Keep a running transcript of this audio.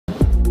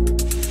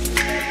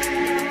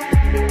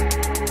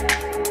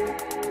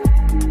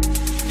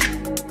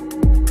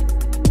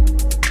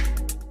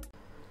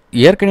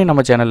ஏற்கனவே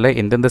நம்ம சேனலில்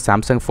எந்தெந்த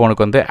சாம்சங்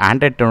ஃபோனுக்கு வந்து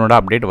ஆண்ட்ராய்ட் 10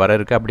 அப்டேட் வர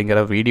இருக்குது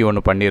அப்படிங்கிற வீடியோ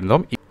ஒன்று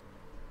பண்ணியிருந்தோம்.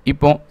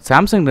 இப்போ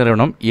சாம்சங்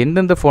நிறுவனம்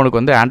எந்தெந்த ஃபோனுக்கு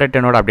வந்து ஆண்ட்ராய்ட்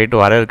 10 அப்டேட்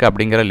வர இருக்குது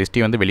அப்படிங்கிற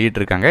லிஸ்ட்டையும் வந்து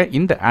வெளியிட்டிருக்காங்க.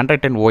 இந்த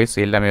ஆண்ட்ராய்ட் 10 OS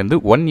எல்லாமே வந்து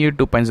OneUI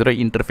 2.0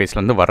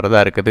 இன்டர்ஃபேஸில் வந்து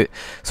வரதா இருக்குது.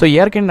 ஸோ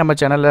ஏற்கனவே நம்ம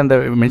சேனலில் அந்த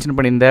மென்ஷன்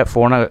பண்ணியிருந்த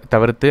ஃபோனை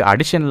தவிர்த்து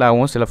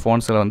அடிஷனலாகவும் சில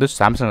ஃபோன்ஸில் வந்து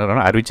சாம்சங்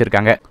நிறுவனம்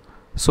அறிவிச்சிருக்காங்க.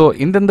 ஸோ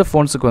இந்தந்த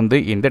ஃபோன்ஸுக்கு வந்து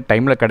எந்த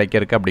டைமில்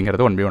கிடைக்கிறதுக்கு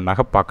அப்படிங்கிறத ஒன் பை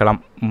ஒன்னாக பார்க்கலாம்.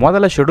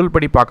 முதல்ல ஷெடியூல்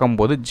படி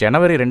பார்க்கும்போது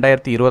ஜனவரி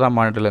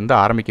 2020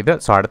 ஆரம்பிக்குது.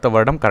 ஸோ அடுத்த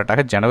வருடம்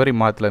கரெக்டாக ஜனவரி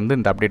மாதத்துலேருந்து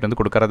இந்த அப்டேட் வந்து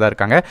கொடுக்குறதா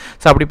இருக்காங்க.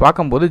 ஸோ அப்படி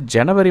பார்க்கும்போது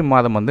ஜனவரி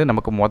மாதம் வந்து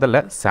நமக்கு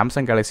முதல்ல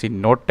Samsung Galaxy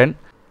note 10,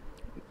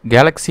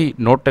 Galaxy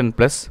note 10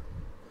 plus,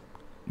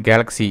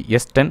 Galaxy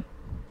S10,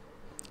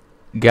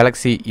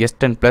 Galaxy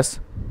S10 plus,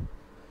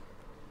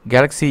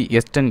 Galaxy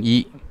S10e,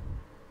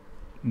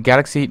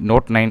 Galaxy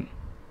note 9,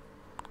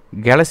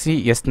 Galaxy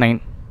S9,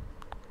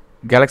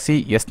 Galaxy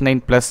S9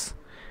 Plus,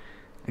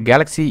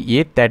 Galaxy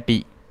A30,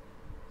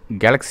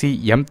 Galaxy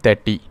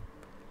M30,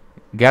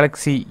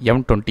 Galaxy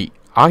M20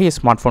 ஆகிய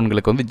ஸ்மார்ட்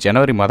ஃபோன்களுக்கு வந்து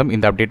ஜனவரி மாதம்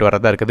இந்த அப்டேட்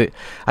வரதா இருக்குது.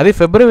 அதே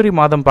பிப்ரவரி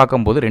மாதம்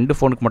பார்க்கும்போது 2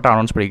 ஃபோனுக்கு மட்டும்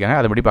அனௌன்ஸ் பண்ணியிருக்காங்க.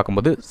 அதுபடி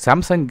பார்க்கும்போது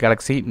Samsung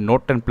Galaxy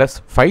note 10 plus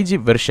 5G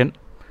version,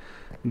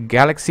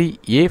 Galaxy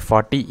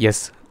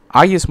A40s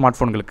ஆகிய ஸ்மார்ட்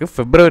ஃபோன்களுக்கு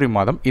பிப்ரவரி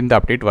மாதம் இந்த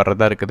அப்டேட்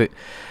வரதா இருக்குது.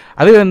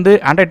 அது வந்து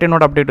ஆண்ட்ராய்ட்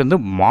 10 அப்டேட்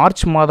வந்து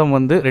மார்ச் மாதம்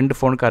வந்து 2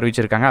 ஃபோனுக்கு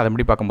அறிவிச்சிருக்காங்க.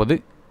 அதுபடி பார்க்கும்போது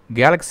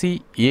Galaxy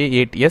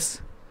A8s,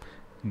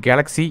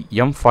 Galaxy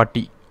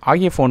M40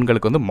 ஆகிய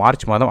ஃபோன்களுக்கு வந்து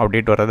மார்ச் மாதம்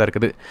அப்டேட் வரதா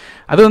இருக்குது.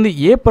 அது வந்து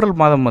ஏப்ரல்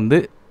மாதம் வந்து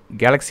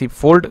Galaxy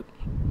Fold,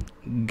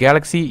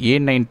 Galaxy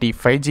A90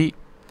 5G,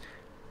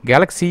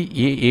 Galaxy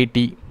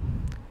A80,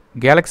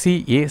 Galaxy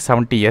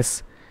A70s,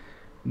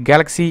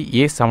 Galaxy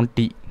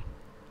A70,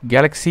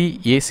 Galaxy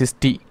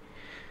A60,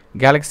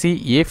 Galaxy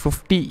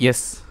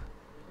A50s,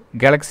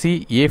 Galaxy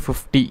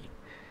A50,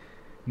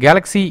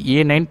 Galaxy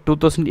A9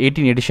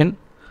 2018 edition,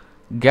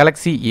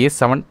 Galaxy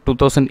A7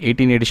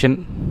 2018 edition,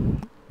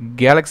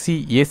 Galaxy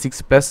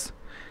A6 Plus,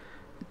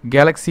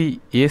 Galaxy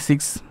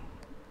A6,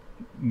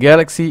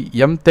 Galaxy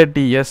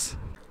M30s,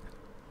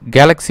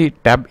 Galaxy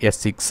Tab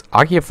S6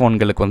 ஆகிய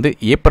ஃபோன்களுக்கு வந்து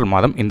April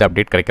மாதம் இந்த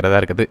update கிடைக்கிறதா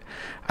இருக்குது.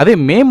 அதே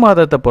மே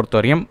மாதத்தை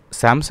பொறுத்தவரையும்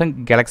Samsung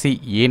Galaxy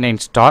A9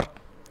 Star,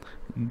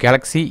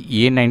 Galaxy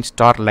A9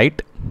 Star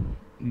Lite,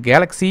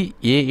 Galaxy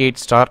A8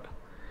 Star,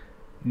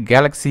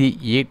 Galaxy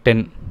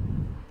A10,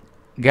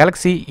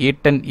 Galaxy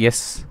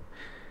A10s,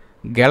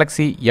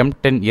 Galaxy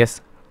M10s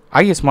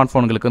ஆகிய ஸ்மார்ட்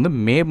ஃபோன்களுக்கு வந்து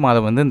மே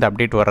மாதம் வந்து இந்த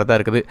அப்டேட் வரதா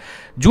இருக்குது.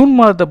 ஜூன்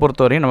மாதத்தை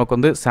பொறுத்தவரையும் நமக்கு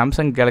வந்து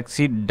Samsung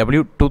Galaxy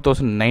W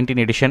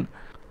 2019 edition,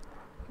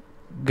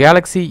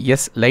 Galaxy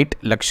S Lite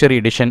Luxury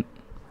edition,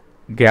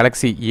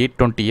 Galaxy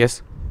A20s,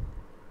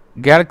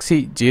 Galaxy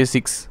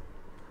J6,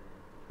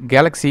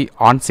 Galaxy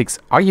On 6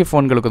 ஆகிய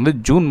ஃபோன்களுக்கு வந்து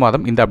ஜூன்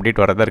மாதம் இந்த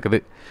அப்டேட் வரதா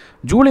இருக்குது.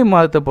 ஜூலை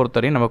மாதத்தை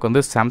பொறுத்தவரையும் நமக்கு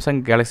வந்து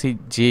Samsung Galaxy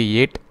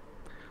J8,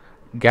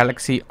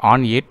 Galaxy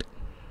On 8,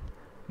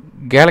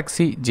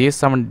 Galaxy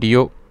J7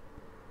 Duo,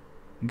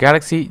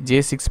 Galaxy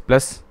J6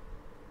 Plus,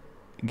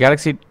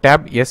 Galaxy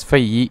Tab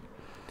S5e,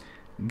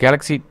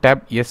 Galaxy Tab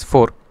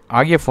S4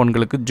 ஆகிய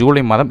ஃபோன்களுக்கு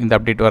ஜூலை மாதம் இந்த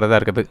அப்டேட் வரதா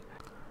இருக்குது.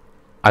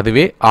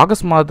 அதுவே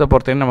ஆகஸ்ட் மாதத்தை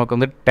பொறுத்தவரை நமக்கு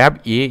வந்து Tab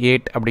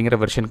A8 அப்படிங்கிற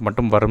வெர்ஷனுக்கு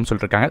மட்டும் வரும்னு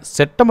சொல்லியிருக்காங்க.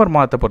 செப்டம்பர்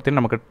மாதத்தை பொறுத்தவரை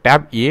நமக்கு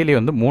Tab Aலே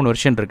வந்து 3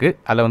 வெர்ஷன் இருக்குது.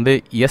 அதில் வந்து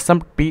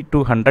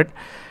SMP200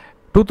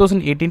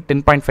 2018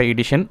 10.5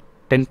 எடிஷன்,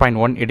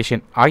 10.1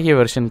 எடிஷன் ஆகிய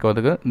வெர்ஷனுக்கு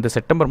வந்து இந்த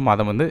செப்டம்பர்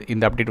மாதம் வந்து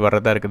இந்த அப்டேட்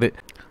வரதா இருக்குது.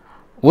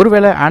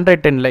 ஒருவேளை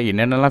ஆண்ட்ராய்ட் 10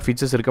 என்னென்னலாம்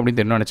ஃபீச்சர்ஸ் இருக்குது அப்படின்னு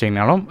தெரியும்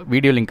நினச்சிங்கனாலும்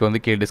வீடியோ லிங்க் வந்து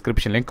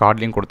டிஸ்கிரிப்ஷன்லையும்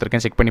கார்ட்லையும்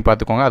கொடுத்துருக்கேன், செக் பண்ணி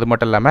பார்த்துக்கோங்க. அது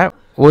மட்டும் இல்லாமல்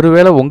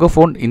ஒருவேளை உங்கள்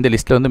ஃபோன் இந்த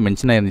லிஸ்ட்டில் வந்து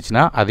மென்ஷன்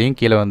ஆயிருந்துச்சுன்னா அதையும்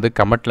கீழே வந்து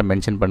கமெண்ட்டில்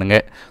மென்ஷன்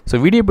பண்ணுங்கள்.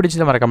 ஸோ வீடியோ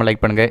பிடிச்சதை மறக்காமல்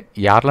லைக் பண்ணுங்கள்.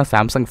 யாரெல்லாம்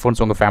சாம்சங்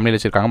ஃபோன்ஸ் உங்கள் ஃபேமிலியில்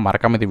வச்சுருக்காங்க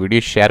மறக்காமல் இந்த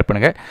வீடியோ ஷேர்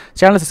பண்ணுங்கள்.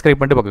 சேனலை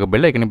சப்ஸ்கிரைப் பண்ணிட்டு பக்கம்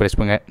பெல் ஐக்கனையும் ப்ரெஸ்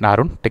பண்ணுங்கள். நான்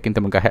அருண் டெக் இன்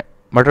தமிழுக்காக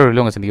மற்றொரு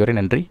வீடியோ உங்கள் சந்திக்க வரை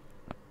நன்றி,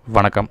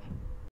 வணக்கம்.